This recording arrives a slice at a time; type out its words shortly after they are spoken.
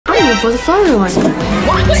gonna pull the fire alarm.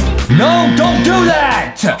 What? No, don't do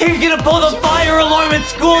that! He's gonna pull the fire alarm at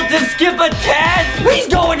school to skip a test! He's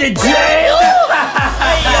going to jail!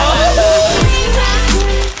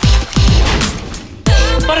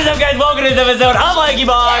 What is up, guys? Welcome to this episode of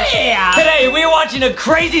LankyBox. Yeah. Today, we're watching a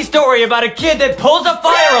crazy story about a kid that pulls a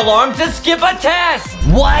fire alarm to skip a test.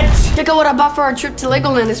 What? Check out what I bought for our trip to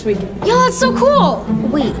Legoland this week. Yo, that's so cool.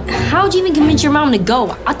 Wait, how'd you even convince your mom to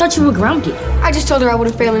go? I thought you were grounded. I just told her I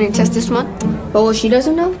wouldn't fail any tests this month. But what she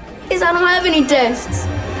doesn't know is I don't have any tests.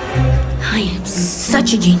 I am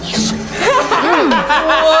such a genius. What's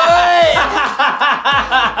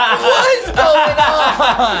going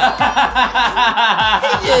on?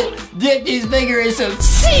 He just dipped his finger in some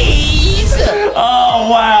cheese. Oh,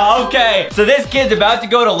 wow, okay. So this kid's about to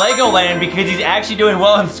go to Legoland because he's actually doing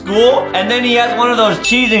well in school, and then he has one of those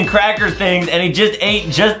cheese and crackers things, and he just ate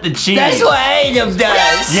just the cheese. That's what Adam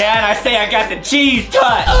does. Yeah, and I say I got the cheese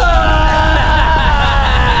touch.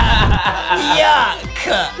 Yuck.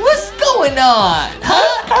 What's going on,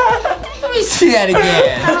 huh? Let me see that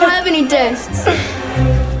again. I don't have any tests.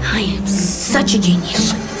 I am such a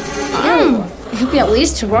genius. Maybe at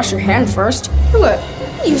least to wash your hand first. What?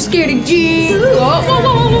 You scared of G?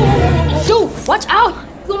 Yo, watch out!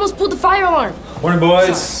 You almost pulled the fire alarm. Morning,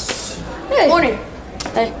 boys. Hey. Morning.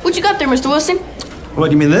 Hey, what you got there, Mr. Wilson?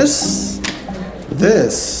 What, you mean this?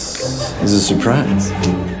 This is a surprise.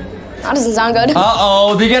 That doesn't sound good.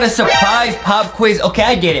 Uh-oh, they got a surprise pop quiz. Okay,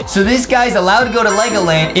 I get it. So this guy's allowed to go to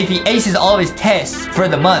Legoland if he aces all of his tests for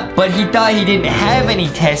the month. But he thought he didn't have any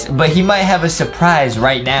tests, but he might have a surprise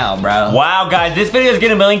right now, bro. Wow, guys, this video is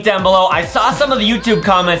gonna be linked down below. I saw some of the YouTube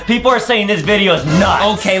comments. People are saying this video is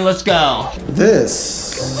nuts. Okay, let's go.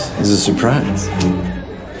 This is a surprise.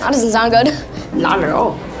 That doesn't sound good. Not at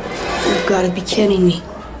all. You gotta be kidding me.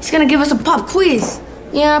 He's gonna give us a pop quiz.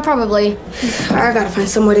 Yeah, probably. I gotta find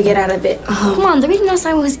some way to get out of it. Come on, the reading last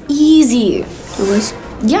time was easy. It was?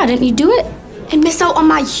 Yeah, didn't you do it? And miss out on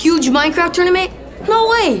my huge Minecraft tournament? No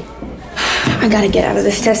way. I gotta get out of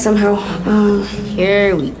this test somehow.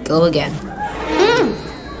 Here we go again.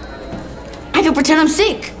 I can pretend I'm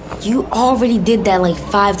sick. You already did that like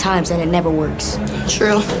 5 times and it never works.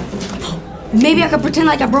 True. Maybe I could pretend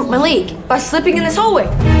like I broke my leg by slipping in this hallway.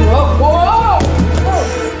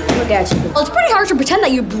 Look at you. Well, it's pretty hard to pretend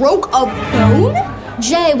that you broke a bone.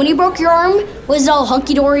 Jay, when you broke your arm, was it all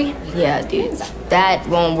hunky-dory? Yeah, dude, that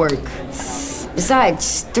won't work.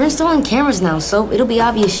 Besides, they're installing cameras now, so it'll be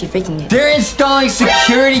obvious you're faking it. They're installing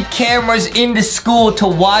security cameras in the school to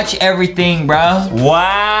watch everything, bro.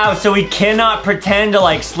 Wow, so he cannot pretend to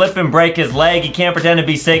like slip and break his leg. He can't pretend to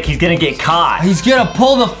be sick. He's gonna get caught. He's gonna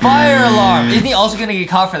pull the fire alarm. Isn't he also gonna get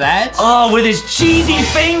caught for that? Oh, with his cheesy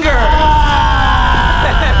finger.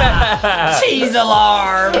 Cheese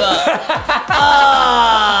alarm.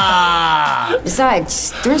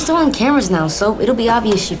 Besides, they're installing cameras now, so it'll be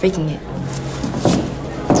obvious you're faking it.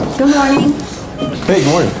 Good morning. Hey,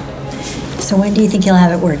 good morning. So when do you think you'll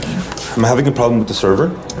have it working? I'm having a problem with the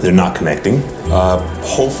server. They're not connecting.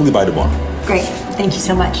 Hopefully by tomorrow. Great. Thank you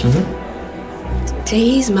so much.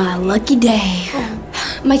 Today's my lucky day.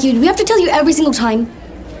 Mikey, do we have to tell you every single time?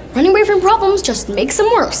 Running away from problems just makes them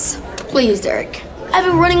worse. Please, Derek. I've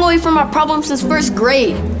been running away from my problems since 1st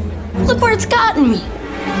grade. Look where it's gotten me.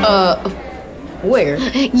 Where?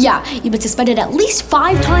 Yeah, you've been suspended at least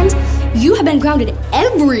 5 times. You have been grounded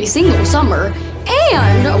every single summer.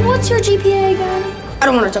 And what's your GPA again? I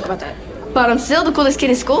don't want to talk about that. But I'm still the coolest kid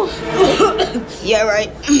in school. Yeah, right.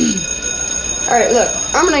 All right, look,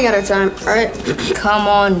 I'm running out of time, all right? Come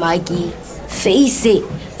on, Mikey. Face it.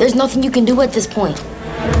 There's nothing you can do at this point.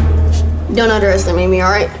 Don't underestimate me, all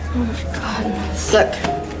right? Oh my God. Look,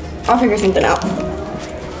 I'll figure something out.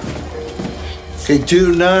 Okay,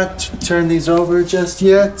 do not turn these over just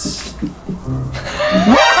yet.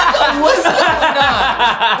 What's going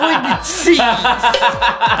on with the cheese?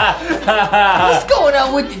 What's going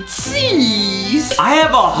on with the cheese? I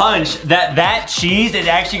have a hunch that that cheese is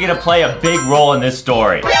actually gonna play a big role in this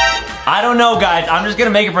story. I don't know, guys. I'm just gonna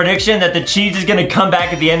make a prediction that the cheese is gonna come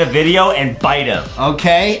back at the end of the video and bite him.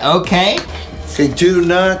 Okay, okay. Okay, do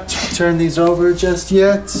not turn these over just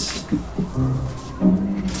yet.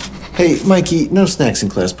 Hey, Mikey, no snacks in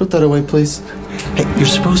class. Put that away, please. Hey, you're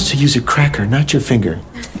supposed to use a cracker, not your finger.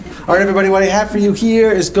 All right, everybody, what I have for you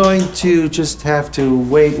here is going to just have to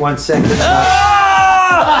wait 1 second.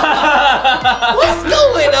 What's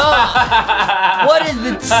going on? What does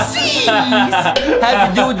the cheese have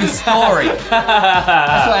to do with the story?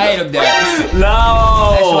 That's what Adam does.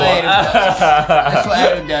 No! That's what Adam does. That's what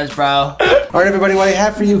Adam does, bro. All right, everybody, what I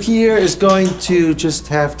have for you here is going to just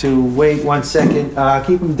have to wait 1 second.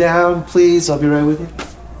 Keep them down, please. I'll be right with you.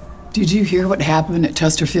 Did you hear what happened at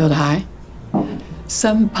Chesterfield High?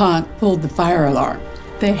 Some punk pulled the fire alarm.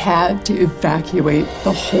 They had to evacuate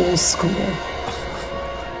the whole school.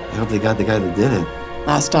 I hope they got the guy that did it.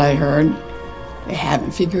 Last I heard, they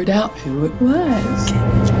haven't figured out who it was.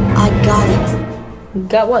 I got it.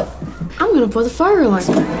 Got what? I'm gonna pull the fire alarm.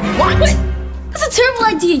 What? That's a terrible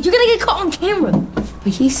idea. You're gonna get caught on camera.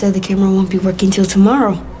 But he said the camera won't be working till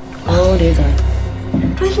tomorrow. Oh, dear God. Do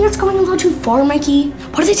you think that's going a little too far, Mikey?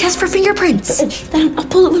 What if they test for fingerprints? Then I'll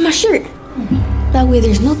pull it with my shirt. That way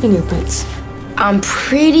there's no fingerprints. I'm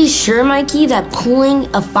pretty sure, Mikey, that pulling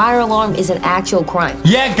a fire alarm is an actual crime.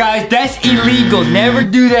 Yeah, guys, that's illegal. Never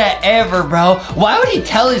do that ever, bro. Why would he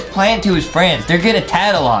tell his plan to his friends? They're gonna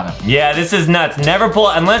tattle on him. Yeah, this is nuts. Never pull,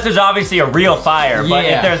 unless there's obviously a real fire. But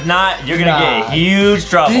if there's not, you're gonna get huge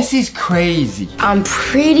trouble. This is crazy. I'm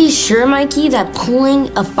pretty sure, Mikey, that pulling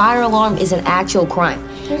a fire alarm is an actual crime.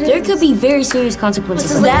 There could be very serious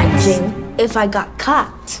consequences. What's that, if I got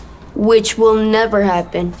caught? Which will never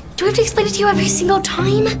happen. Do I have to explain it to you every single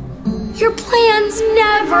time? Your plans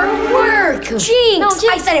never work. Jinx! No, Jinx.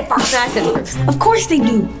 I said it first. I said it first. Of course they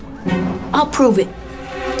do. I'll prove it.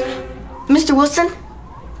 Mr. Wilson,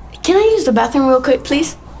 can I use the bathroom real quick,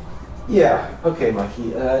 please? Yeah, okay,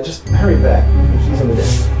 Mikey. Just hurry back. She's in the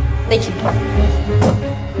desk. Thank you.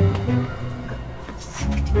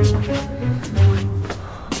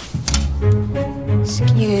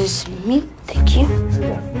 Excuse me. Thank you.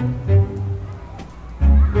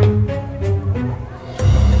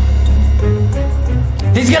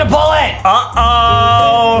 He's gonna pull it!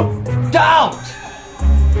 Uh-oh! Don't!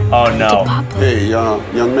 Oh, no. Hey, young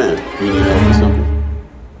man, you need help with something?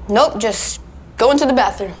 Nope, just go into the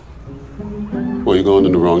bathroom. Well, you're going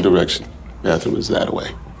in the wrong direction. Bathroom is that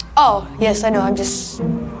way. Oh, yes, I know. I'm just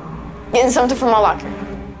getting something from my locker.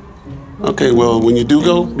 Okay, well, when you do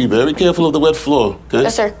go, be very careful of the wet floor, okay?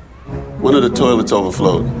 Yes, sir. One of the toilets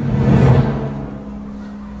overflowed.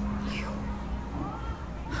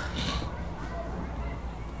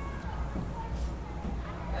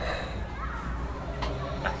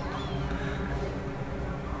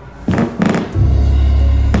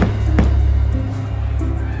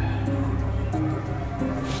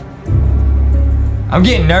 I'm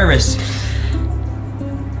getting nervous.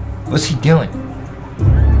 What's he doing?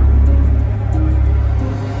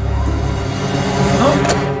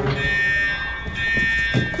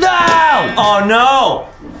 No! Oh, no!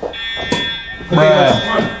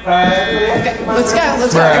 Let's go,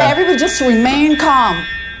 let's go. Okay, everybody just remain calm.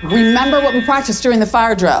 Remember what we practiced during the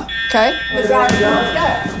fire drill, okay? Let's go, let's go.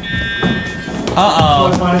 Uh-oh.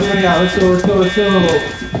 Let's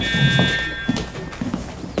go.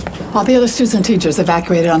 All the other students and teachers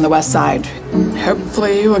evacuated on the west side.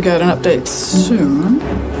 Hopefully we'll get an update soon.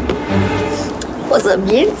 What's up,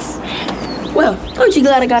 Jinx? Well, aren't you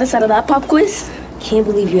glad I got us out of that pop quiz? Can't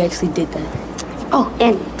believe you actually did that. Oh,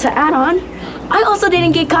 and to add on, I also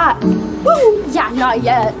didn't get caught. Woo! Yeah, not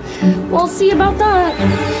yet. We'll see about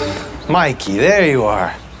that. Mikey, there you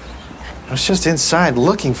are. I was just inside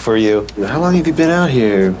looking for you. How long have you been out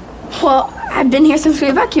here? Well, I've been here since we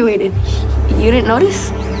evacuated. You didn't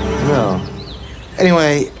notice? No.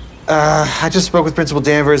 Anyway, I just spoke with Principal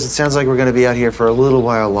Danvers. It sounds like we're going to be out here for a little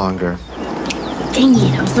while longer. Dang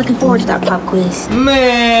it, I was looking forward to that pop quiz.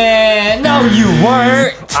 Man, no you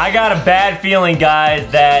weren't. I got a bad feeling, guys,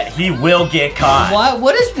 that he will get caught.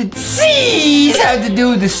 What does the C's have to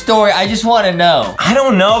do with the story? I just want to know. I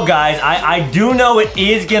don't know, guys. I do know it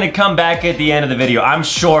is going to come back at the end of the video. I'm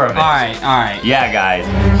sure of it. All right. Yeah, guys.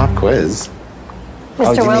 Pop quiz?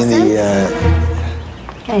 Mr. Wilson?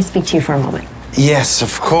 Can I speak to you for a moment? Yes,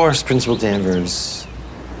 of course, Principal Danvers.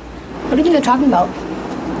 What do you think they're talking about?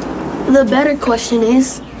 The better question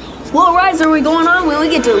is, what rides are we going on when we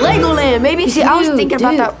get to Legoland, baby? See, I was thinking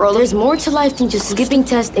about that, Roller. There's more to life than just skipping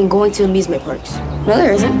tests and going to amusement parks. No,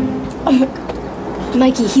 there isn't.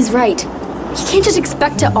 Mikey, he's right. You can't just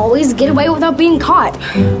expect to always get away without being caught.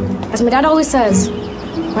 As my dad always says,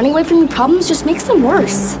 running away from your problems just makes them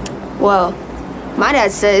worse. Well, my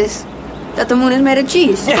dad says that the moon is made of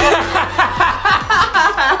cheese.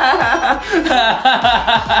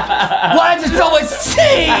 Why is there so much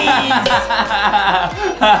cheese?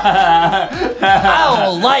 I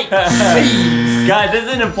don't like cheese. Guys, this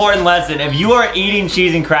is an important lesson. If you are eating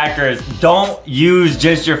cheese and crackers, don't use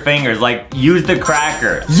just your fingers. Like, use the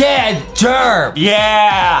cracker. Yeah, germ.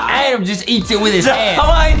 Yeah. Adam just eats it with his hand. Oh,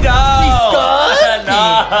 I know. Disgusting.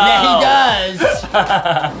 No. Yeah, he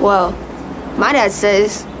does. Well, my dad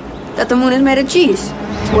says that the moon is made of cheese.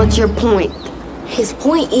 What's your point? His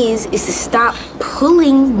point is to stop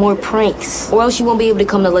pulling more pranks, or else you won't be able to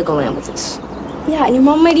come to Legoland with us. Yeah, and your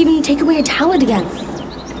mom might even take away your talent again.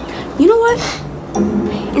 You know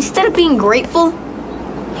what? Instead of being grateful,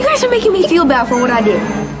 you guys are making me feel bad for what I did.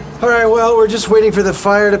 All right, well, we're just waiting for the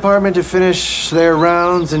fire department to finish their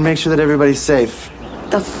rounds and make sure that everybody's safe.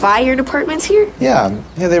 The fire department's here? Yeah,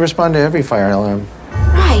 they respond to every fire alarm.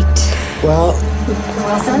 Right. Well,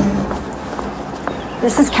 Wilson,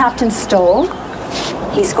 this is Captain Stoll.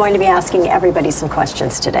 He's going to be asking everybody some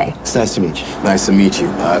questions today. it's nice to meet you. Nice to meet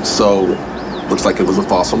you. So, looks like it was a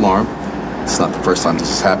false alarm. It's not the first time this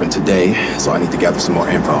has happened today, so I need to gather some more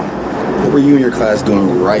info. What were you and your class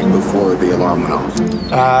doing right before the alarm went off?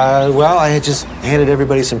 Well, I had just handed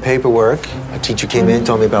everybody some paperwork. A teacher came in,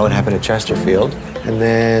 told me about what happened at Chesterfield, and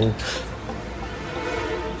then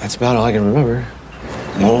that's about all I can remember.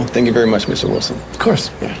 Well, thank you very much, Mr. Wilson. Of course.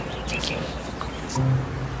 Yeah.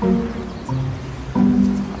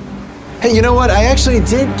 Hey, you know what? I actually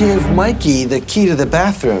did give Mikey the key to the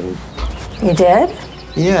bathroom. You did?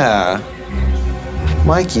 Yeah.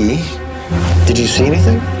 Mikey, did you see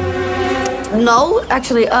anything? No,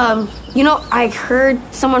 actually, you know, I heard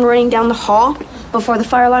someone running down the hall before the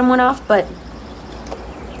fire alarm went off, but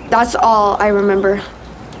that's all I remember.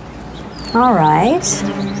 All right.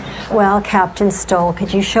 Well, Captain Stoll,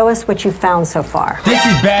 could you show us what you found so far? This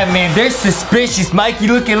is bad, man. They're suspicious. Mikey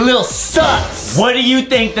looking a little sus. What do you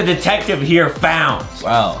think the detective here found?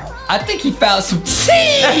 Wow. I think he found some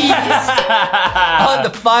cheese on the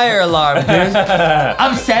fire alarm, dude.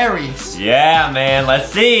 I'm serious. Yeah, man.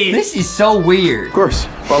 Let's see. This is so weird. Of course.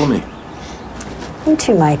 Follow me. You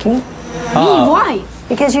too, Mikey. Why?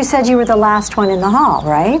 Because you said you were the last one in the hall,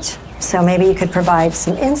 right? So maybe you could provide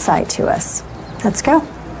some insight to us. Let's go.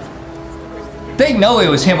 They know it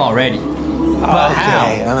was him already. But Okay,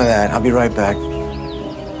 how? none of that. I'll be right back.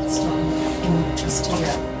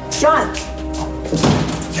 John.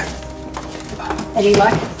 Any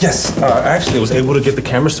luck? Yes, I actually was able to get the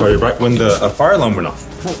camera started right when the fire alarm went off.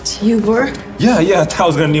 Great. You were? Yeah, I thought I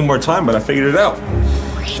was gonna need more time, but I figured it out.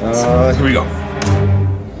 Here we go.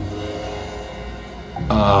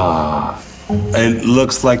 It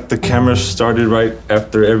looks like the camera started right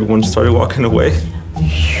after everyone started walking away.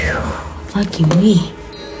 Lucky me.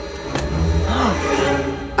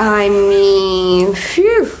 I mean,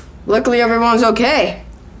 phew. Luckily everyone's okay.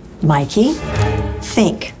 Mikey,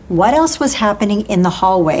 think. What else was happening in the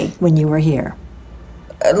hallway when you were here?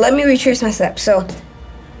 Let me retrace my steps. So,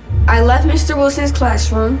 I left Mr. Wilson's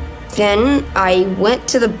classroom. Then I went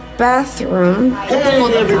to the bathroom. Hey,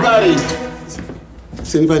 everybody!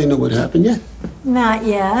 Does anybody know what happened yet? Not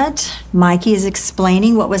yet. Mikey is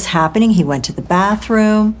explaining what was happening. He went to the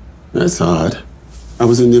bathroom. That's odd. I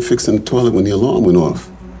was in there fixing the toilet when the alarm went off.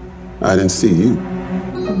 I didn't see you.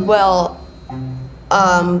 Well,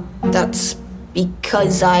 that's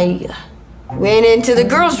because I ran into the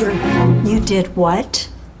girls' room. You did what?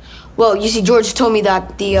 Well, you see, George told me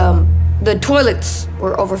that the toilets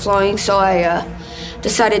were overflowing, so I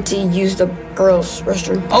decided to use the girls'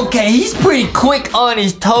 restroom. Okay, he's pretty quick on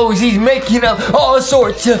his toes. He's making up all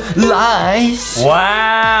sorts of lies.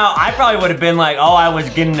 Wow. I probably would have been like, oh, I was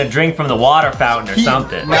getting a drink from the water fountain or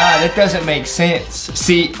something. Nah, that doesn't make sense.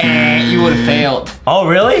 See, you would have failed. Oh,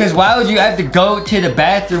 really? Because why would you have to go to the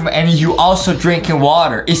bathroom and you also drinking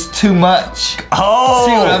water? It's too much. Oh.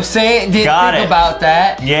 See what I'm saying? Didn't Got think it. about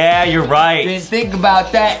that. Yeah, you're right. Didn't think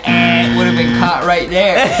about that, and would have been caught right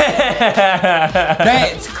there.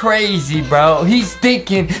 That's crazy, bro. He's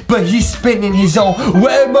thinking, but he's spinning his own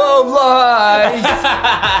web of lies.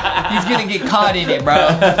 He's gonna get caught in it, bro.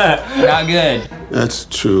 Not good. That's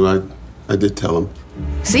true. I did tell him.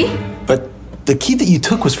 See? But the key that you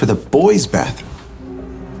took was for the boys' bathroom.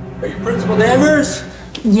 Are you Principal Danvers?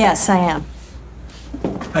 Yes, I am.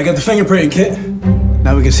 I got the fingerprint kit.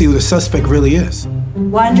 Now we can see who the suspect really is.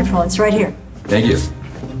 Wonderful. It's right here. Thank you.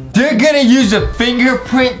 They're gonna use a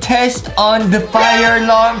fingerprint test on the fire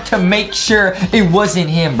alarm to make sure it wasn't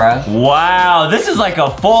him, bro. Wow, this is like a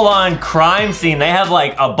full-on crime scene. They have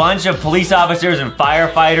like a bunch of police officers and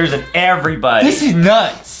firefighters and everybody. This is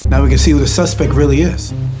nuts. Now we can see who the suspect really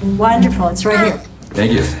is. Wonderful. It's right here.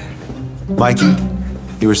 Thank you. Mikey,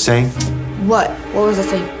 you were saying? What? What was I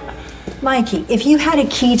saying? Mikey, if you had a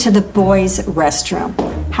key to the boys' restroom,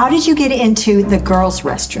 how did you get into the girls'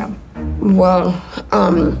 restroom? Well,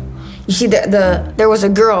 you see, there was a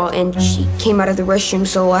girl and she came out of the restroom,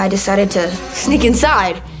 so I decided to sneak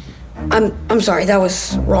inside. I'm sorry, that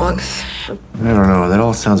was wrong. I don't know. That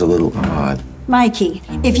all sounds a little odd. Mikey,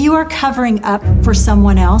 if you are covering up for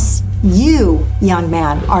someone else, you, young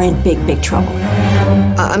man, are in big, big trouble.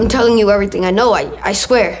 I'm telling you everything I know, I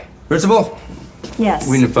swear. Principal? Yes.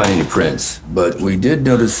 We didn't find any prints, but we did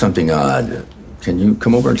notice something odd. Can you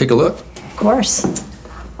come over and take a look? Of course.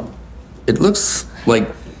 It looks like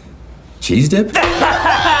cheese dip? Look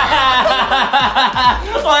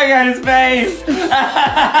at his face.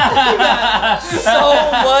 So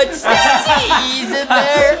much cheese in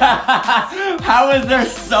there. How is there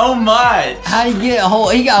so much? How do you get a whole?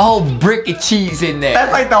 He got a whole brick of cheese in there.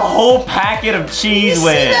 That's like the whole packet of cheese You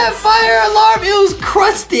whiz. see that fire alarm? It was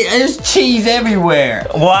crusty. There's cheese everywhere.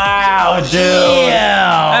 Wow, dude.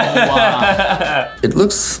 Yeah. It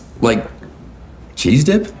looks like cheese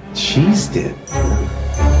dip? Cheese dip?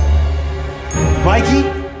 Mikey?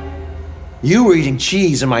 You were eating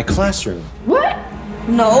cheese in my classroom. What?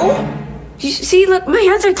 No. You see, look, my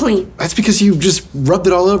hands are clean. That's because you just rubbed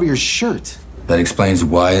it all over your shirt. That explains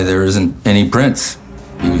why there isn't any prints.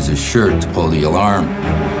 He used his shirt to pull the alarm.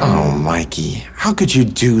 Oh, Mikey, how could you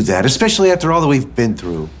do that, especially after all that we've been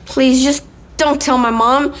through? Please, just don't tell my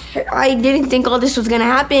mom. I didn't think all this was gonna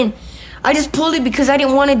happen. I just pulled it because I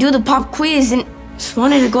didn't want to do the pop quiz and just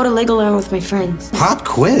wanted to go to Legoland with my friends. Pop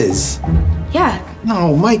quiz? Yeah.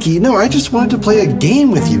 No, Mikey, no, I just wanted to play a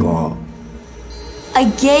game with you all. A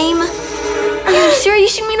game? Are you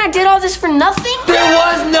serious? You mean I did all this for nothing? There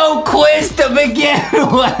was no quiz to begin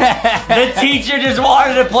with. The teacher just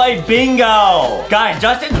wanted to play bingo. Guys,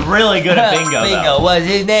 Justin's really good at bingo. Bingo was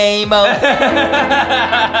his name. I'm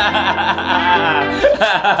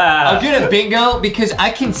good at bingo because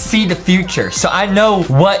I can see the future, so I know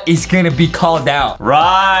what is gonna be called out.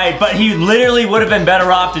 Right, but he literally would have been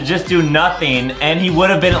better off to just do nothing, and he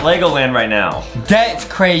would have been at Legoland right now. That's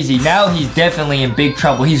crazy. Now he's definitely in big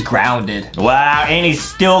trouble. He's grounded. Wow, and he's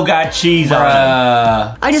still got cheese on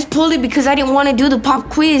him. I just pulled it because I didn't want to do the pop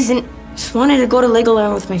quiz and just wanted to go to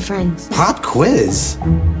Legoland with my friends. Pop quiz?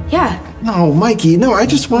 Yeah. No, Mikey, no, I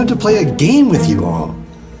just wanted to play a game with you all.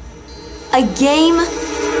 A game?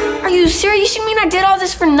 Are you serious? You mean I did all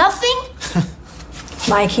this for nothing?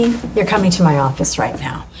 Mikey, you're coming to my office right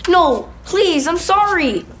now. No, please, I'm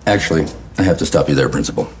sorry. Actually, I have to stop you there,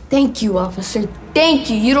 Principal. Thank you, officer. Thank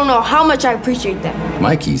you. You don't know how much I appreciate that.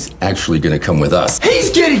 Mikey's actually gonna come with us. He's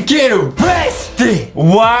gonna get arrested.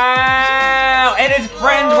 Wow, and his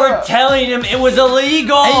friends were telling him it was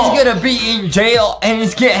illegal. He's gonna be in jail and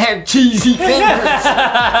he's gonna have cheesy fingers.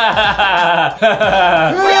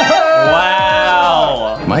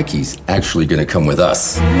 Wow. Mikey's actually gonna come with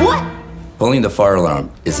us. What? Pulling the fire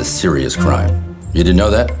alarm is a serious crime. You didn't know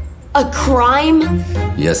that? A crime?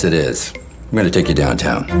 Yes, it is. I'm gonna take you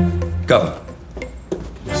downtown. Come.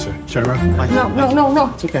 Yes, sir. Turn around. Mikey.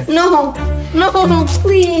 No. It's okay. No,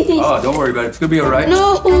 please. Oh, don't worry about it. It's gonna be all right.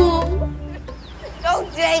 No.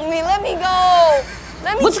 Don't take me. Let me go.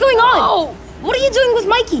 Let me What's going on? What are you doing with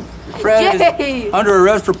Mikey? Fred Jay. is under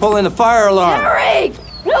arrest for pulling the fire alarm. Eric!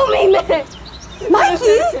 No, me, man.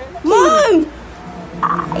 Mikey! Mom!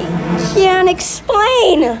 I can't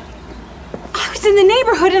explain. I was in the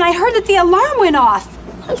neighborhood and I heard that the alarm went off.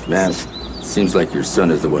 Man, seems like your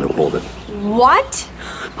son is the one who pulled it. What?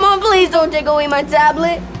 Mom, please don't take away my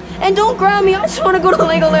tablet. And don't grab me. I just want to go to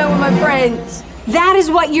Legoland with my friends. That is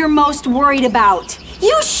what you're most worried about.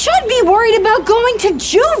 You should be worried about going to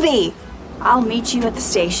juvie. I'll meet you at the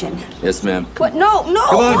station. Yes, ma'am. What? No. Come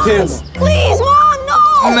on, Mom. kids. Please, Mom, no.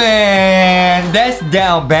 Man, that's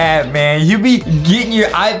down bad, man. You be getting your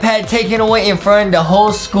iPad taken away in front of the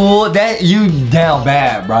whole school. That you down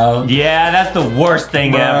bad, bro. Yeah, that's the worst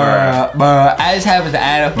thing ever. Bruh, I just happens to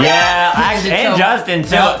Adam. Yeah, He gets in and trouble. Justin,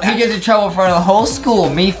 too. No, he gets in trouble in front of the whole school.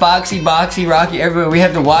 Me, Foxy, Boxy, Rocky, everywhere. We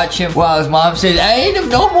have to watch him while his mom says, I ain't him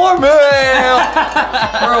no more, man.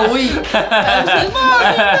 For a week. I said,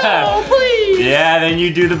 Mommy, no, please. Yeah, then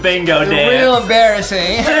you do the bingo dance. Real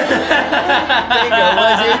embarrassing. Bingo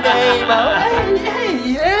was his name.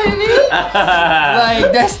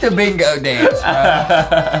 Like, that's the bingo dance, bro.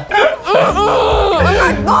 I'm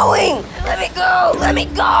not going. Let me go. Let me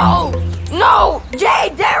go. No.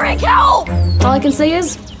 Jay, Derek, help. All I can say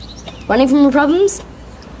is, running from your problems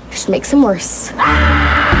just makes them worse. Hey,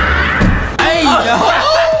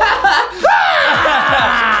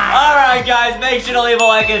 Alright guys, make sure to leave a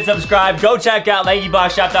like and subscribe. Go check out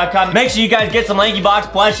LankyBoxShop.com. Make sure you guys get some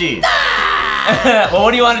LankyBox plushies. Well,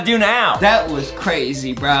 what do you want to do now? That was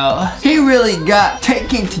crazy, bro. He really got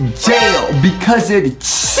taken to jail because of the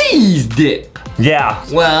cheese dip. Yeah.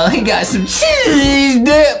 Well, he got some cheese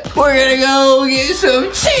dip. We're gonna go get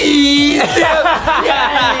some cheese dip.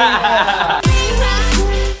 Yeah.